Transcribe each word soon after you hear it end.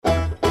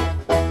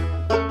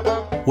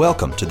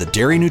Welcome to the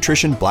Dairy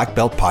Nutrition Black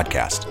Belt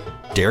Podcast.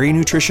 Dairy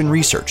nutrition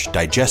research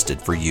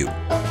digested for you.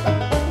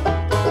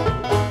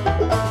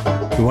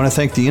 We want to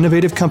thank the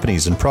innovative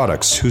companies and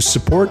products whose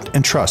support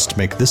and trust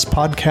make this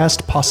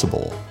podcast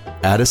possible.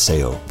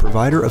 Adiseo,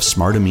 provider of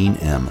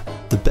Smartamine M,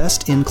 the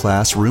best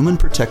in-class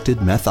rumen-protected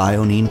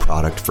methionine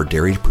product for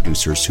dairy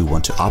producers who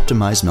want to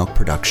optimize milk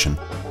production.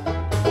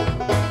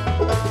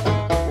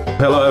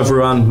 Hello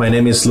everyone, my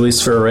name is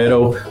Luis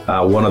Ferrero,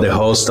 one of the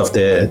hosts of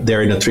the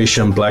Dairy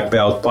Nutrition Black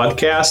Belt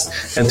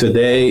podcast, and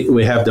today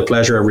we have the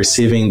pleasure of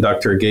receiving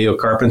Dr. Gail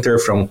Carpenter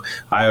from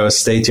Iowa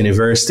State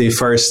University.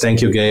 First,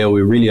 thank you, Gail.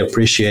 We really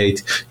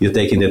appreciate you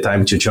taking the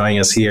time to join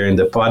us here in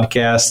the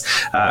podcast,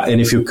 and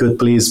if you could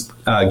please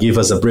give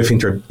us a brief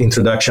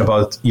introduction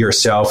about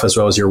yourself as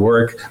well as your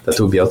work, that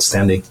would be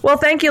outstanding. Well,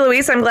 thank you,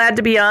 Luis. I'm glad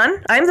to be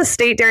on. I'm the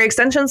State Dairy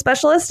Extension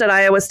Specialist at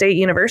Iowa State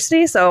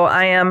University, so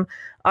I am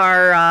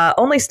our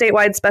only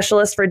statewide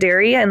specialist for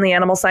dairy in the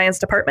animal science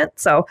department.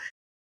 So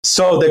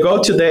the goal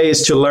today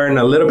is to learn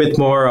a little bit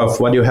more of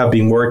what you have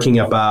been working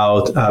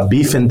about,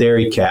 beef and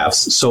dairy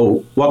calves.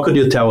 So what could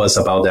you tell us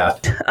about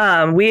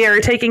that? We are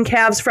taking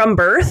calves from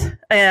birth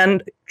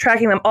and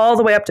tracking them all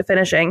the way up to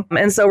finishing.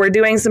 And so we're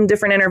doing some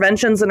different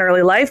interventions in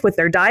early life with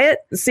their diet,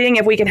 seeing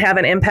if we can have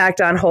an impact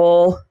on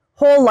whole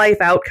life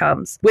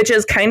outcomes, which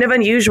is kind of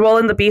unusual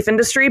in the beef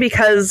industry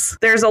because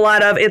there's a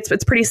lot of,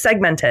 it's pretty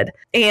segmented.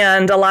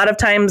 And a lot of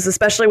times,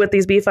 especially with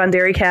these beef on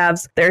dairy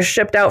calves, they're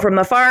shipped out from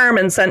the farm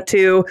and sent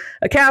to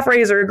a calf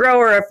raiser, a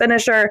grower, a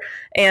finisher.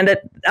 And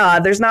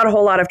there's not a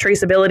whole lot of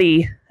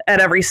traceability at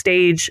every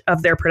stage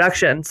of their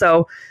production.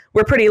 So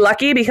we're pretty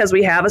lucky because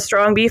we have a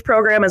strong beef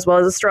program as well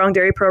as a strong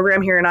dairy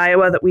program here in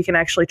Iowa that we can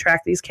actually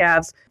track these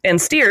calves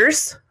and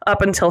steers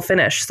up until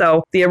finish.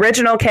 So the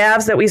original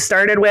calves that we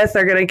started with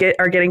are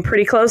getting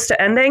pretty close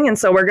to ending. And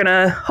so we're going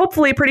to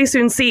hopefully pretty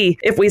soon see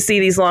if we see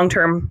these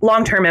long-term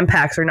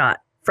impacts or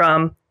not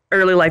from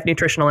early life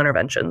nutritional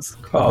interventions.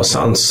 Oh,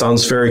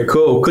 sounds very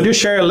cool. Could you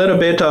share a little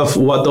bit of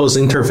what those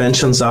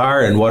interventions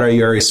are and what are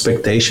your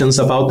expectations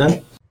about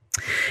them?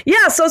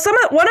 Yeah, so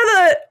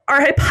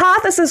our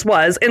hypothesis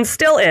was, and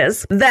still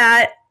is,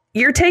 that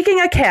you're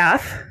taking a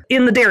calf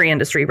in the dairy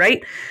industry,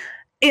 right?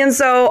 And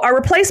so our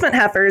replacement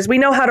heifers, we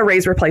know how to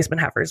raise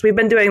replacement heifers. We've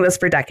been doing this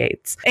for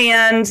decades.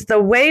 And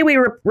the way we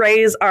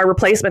raise our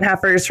replacement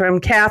heifers from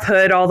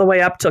calfhood all the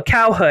way up to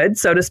cowhood,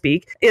 so to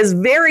speak, is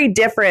very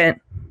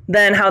different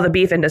than how the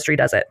beef industry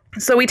does it.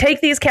 So we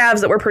take these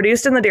calves that were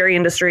produced in the dairy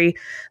industry.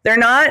 They're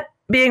not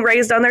being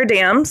raised on their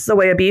dams the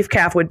way a beef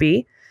calf would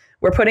be.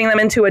 We're putting them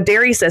into a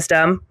dairy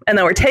system, and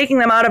then we're taking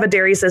them out of a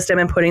dairy system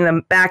and putting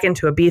them back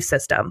into a beef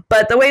system.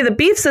 But the way the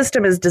beef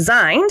system is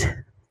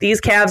designed,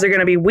 these calves are going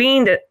to be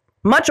weaned at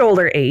much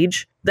older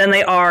age than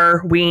they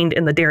are weaned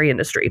in the dairy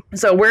industry.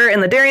 So we're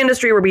in the dairy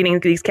industry, we're weaning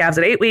these calves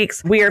at 8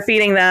 weeks. We are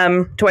feeding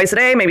them twice a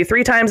day, maybe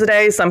 3 times a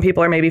day. Some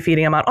people are maybe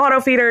feeding them on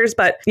auto feeders,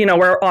 but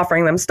we're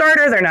offering them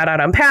starter. They're not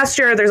out on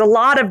pasture. There's a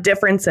lot of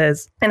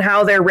differences in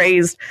how they're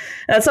raised.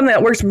 And that's something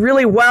that works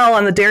really well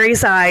on the dairy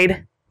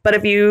side. But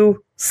if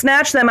you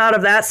snatch them out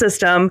of that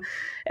system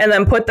and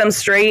then put them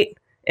straight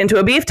into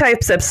a beef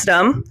type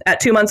system at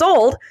 2 months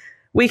old,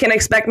 we can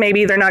expect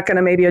maybe they're not going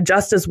to maybe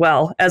adjust as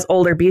well as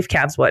older beef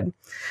calves would.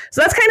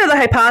 So that's kind of the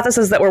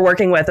hypothesis that we're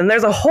working with. And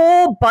there's a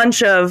whole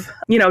bunch of,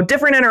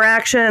 different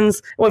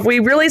interactions. If we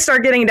really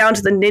start getting down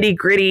to the nitty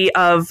gritty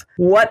of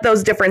what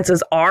those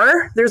differences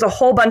are, there's a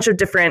whole bunch of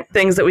different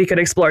things that we could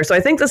explore. So I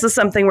think this is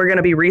something we're going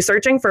to be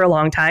researching for a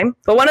long time.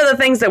 But one of the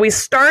things that we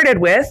started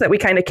with, that we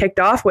kind of kicked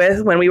off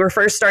with when we were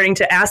first starting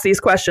to ask these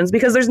questions,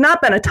 because there's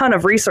not been a ton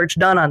of research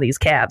done on these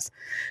calves.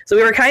 So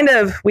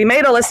we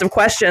made a list of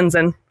questions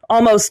and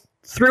almost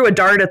threw a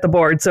dart at the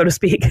board, so to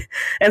speak,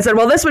 and said,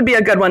 well, this would be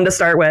a good one to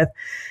start with.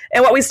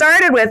 And what we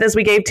started with is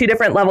we gave 2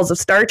 different levels of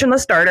starch in the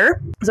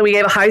starter. So we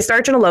gave a high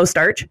starch and a low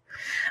starch.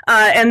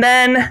 And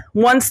then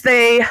once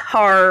they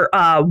are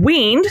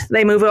weaned,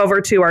 they move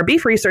over to our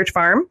beef research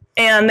farm.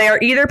 And they are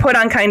either put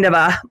on kind of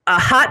a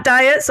hot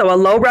diet, so a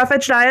low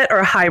roughage diet, or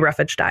a high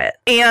roughage diet.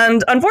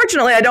 And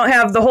unfortunately, I don't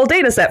have the whole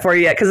data set for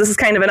you yet because this is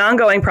kind of an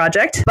ongoing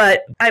project.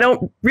 But I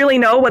don't really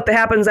know what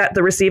happens at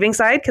the receiving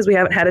side because we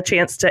haven't had a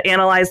chance to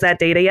analyze that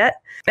data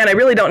yet. And I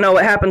really don't know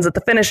what happens at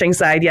the finishing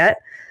side yet.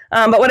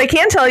 But what I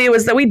can tell you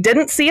is that we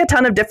didn't see a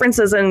ton of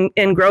differences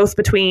in growth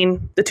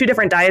between the 2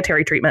 different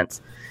dietary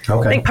treatments.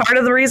 Okay. I think part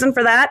of the reason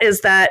for that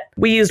is that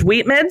we used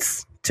wheat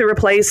midds to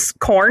replace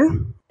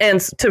corn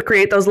and to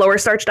create those lower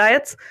starch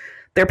diets.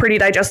 They're pretty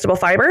digestible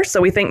fiber, so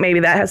we think maybe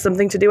that has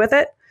something to do with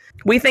it.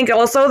 We think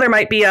also there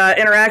might be an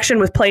interaction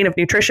with plane of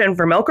nutrition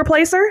for milk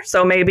replacer.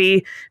 So maybe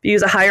if you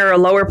use a higher or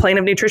lower plane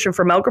of nutrition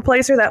for milk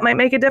replacer, that might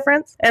make a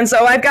difference. And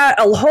so I've got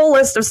a whole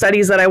list of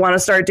studies that I want to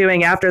start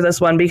doing after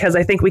this one because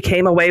I think we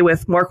came away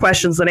with more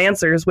questions than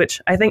answers, which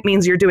I think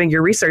means you're doing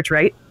your research,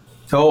 right?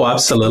 Oh,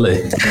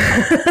 absolutely.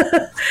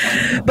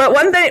 But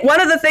one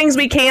of the things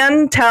we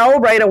can tell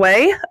right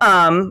away,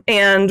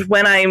 and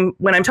when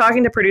I'm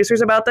talking to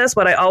producers about this,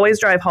 what I always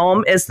drive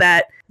home is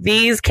that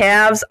these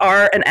calves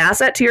are an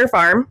asset to your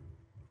farm.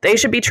 they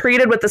should be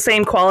treated with the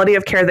same quality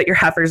of care that your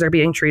heifers are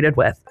being treated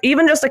with.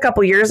 Even just a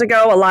couple years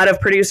ago, a lot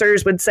of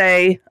producers would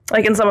say,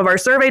 like in some of our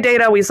survey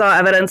data, we saw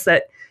evidence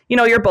that,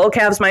 your bull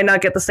calves might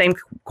not get the same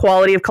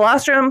quality of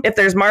colostrum. If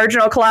there's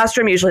marginal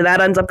colostrum, usually that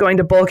ends up going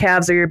to bull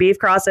calves or your beef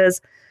crosses.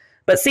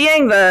 But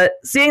seeing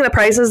the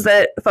prices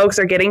that folks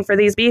are getting for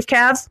these beef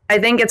calves, I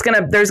think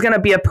there's gonna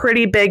be a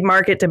pretty big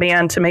market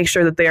demand to make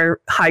sure that they're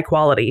high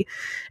quality.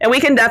 And we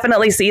can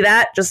definitely see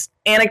that just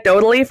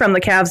anecdotally from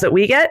the calves that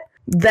we get,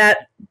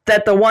 that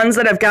the ones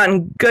that have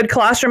gotten good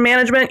colostrum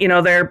management,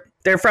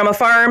 they're from a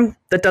farm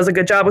that does a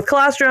good job with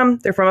colostrum.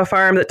 They're from a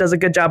farm that does a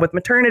good job with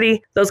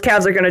maternity. Those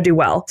calves are going to do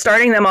well.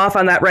 Starting them off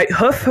on that right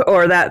hoof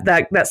or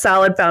that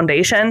solid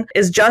foundation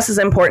is just as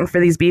important for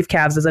these beef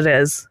calves as it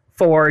is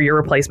for your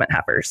replacement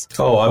heifers.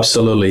 Oh,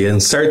 absolutely.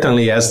 And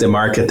certainly as the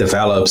market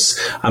develops,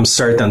 I'm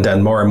certain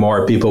that more and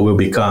more people will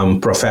become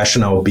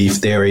professional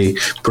beef dairy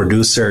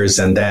producers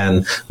and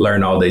then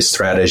learn all these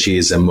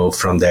strategies and move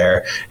from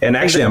there. And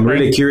actually, I'm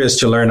really curious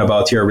to learn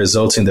about your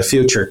results in the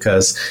future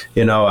because,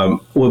 it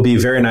would be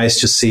very nice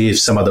to see if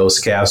some of those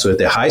calves with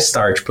the high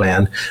starch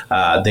plan,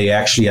 they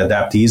actually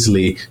adapt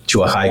easily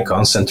to a high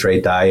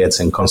concentrate diets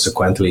and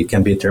consequently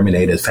can be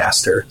terminated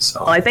faster.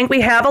 So I think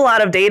we have a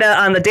lot of data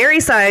on the dairy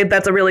side.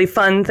 That's a really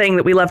fun thing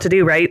that we love to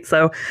do, right?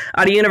 So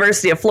out of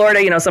University of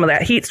Florida, some of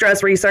that heat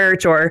stress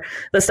research or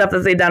the stuff that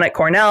they've done at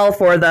Cornell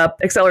for the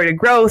accelerated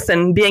growth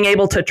and being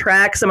able to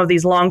track some of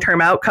these long-term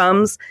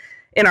outcomes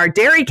in our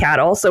dairy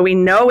cattle. So we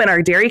know in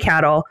our dairy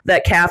cattle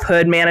that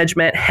calfhood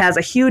management has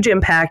a huge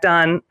impact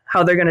on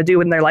how they're going to do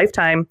in their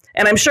lifetime.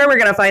 And I'm sure we're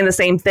going to find the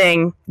same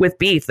thing with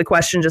beef. The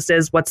question just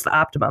is, what's the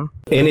optimum?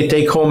 Any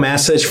take-home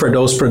message for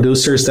those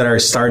producers that are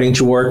starting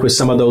to work with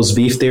some of those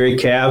beef dairy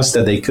calves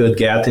that they could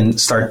get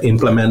and start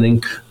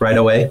implementing right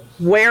away?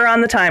 Where on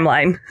the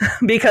timeline?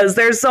 Because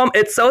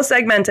it's so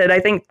segmented.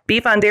 I think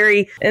beef on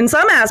dairy in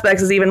some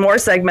aspects is even more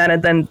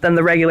segmented than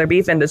the regular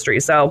beef industry.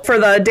 So for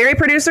the dairy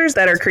producers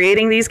that are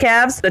creating these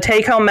calves, the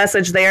take-home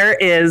message there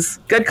is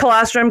good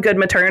colostrum, good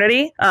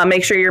maternity.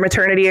 Make sure your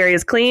maternity area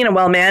is clean and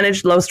well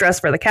managed, low stress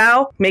for the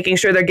cow, making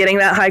sure they're getting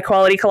that high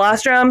quality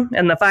colostrum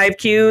and the 5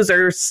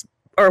 Qs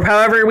or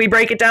however we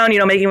break it down,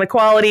 making the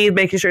quality,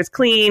 making sure it's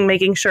clean,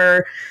 making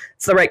sure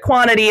it's the right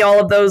quantity,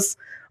 all of those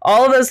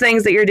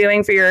things that you're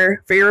doing for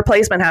your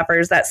replacement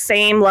heifers. That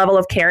same level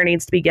of care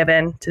needs to be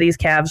given to these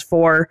calves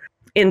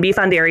in beef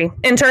on dairy.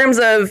 In terms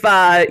of,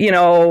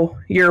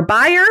 your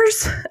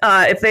buyers,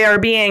 if they are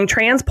being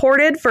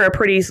transported for a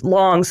pretty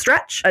long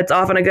stretch, it's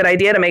often a good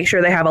idea to make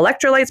sure they have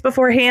electrolytes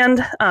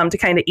beforehand to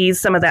kind of ease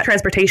some of that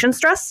transportation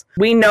stress.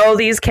 We know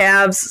these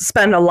calves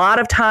spend a lot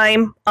of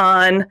time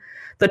on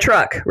the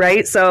truck,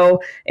 right?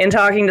 So in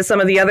talking to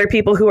some of the other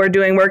people who are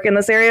doing work in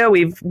this area,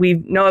 we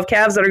know of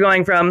calves that are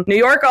going from New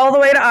York all the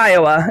way to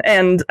Iowa,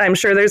 and I'm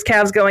sure there's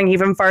calves going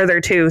even farther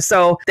too.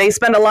 So they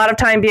spend a lot of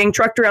time being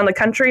trucked around the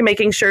country,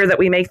 making sure that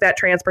we make that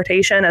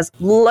transportation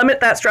limit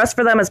that stress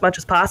for them as much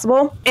as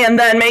possible. And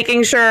then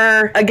making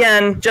sure,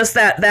 again, just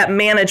that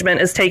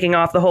management is taking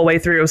off the whole way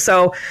through.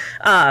 So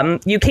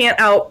you can't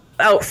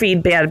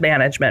outfeed bad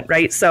management,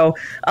 right? So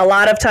a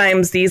lot of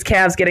times these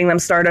calves, getting them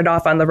started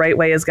off on the right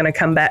way is going to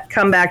come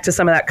back to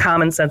some of that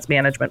common sense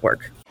management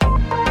work.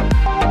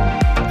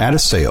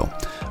 Adiseo,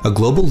 a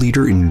global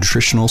leader in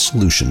nutritional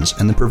solutions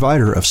and the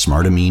provider of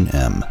Smart Amine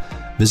M.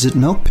 Visit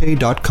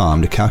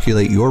milkpay.com to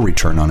calculate your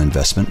return on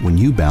investment when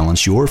you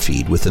balance your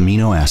feed with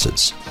amino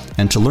acids,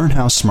 and to learn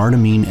how Smart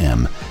Amine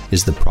M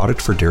is the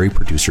product for dairy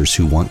producers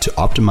who want to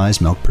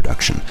optimize milk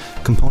production,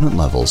 component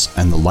levels,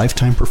 and the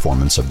lifetime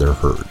performance of their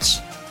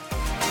herds.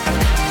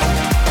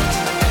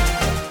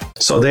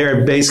 So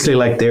they're basically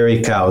like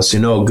dairy cows.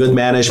 Good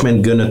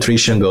management, good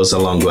nutrition goes a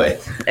long way.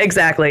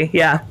 Exactly.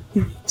 Yeah.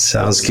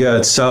 Sounds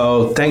good.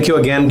 So thank you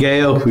again,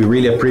 Gail. We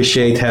really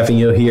appreciate having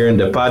you here in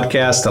the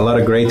podcast. A lot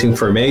of great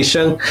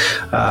information.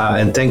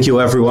 And thank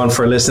you, everyone,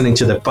 for listening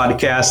to the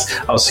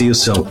podcast. I'll see you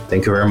soon.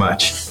 Thank you very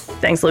much.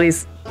 Thanks,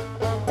 Luis.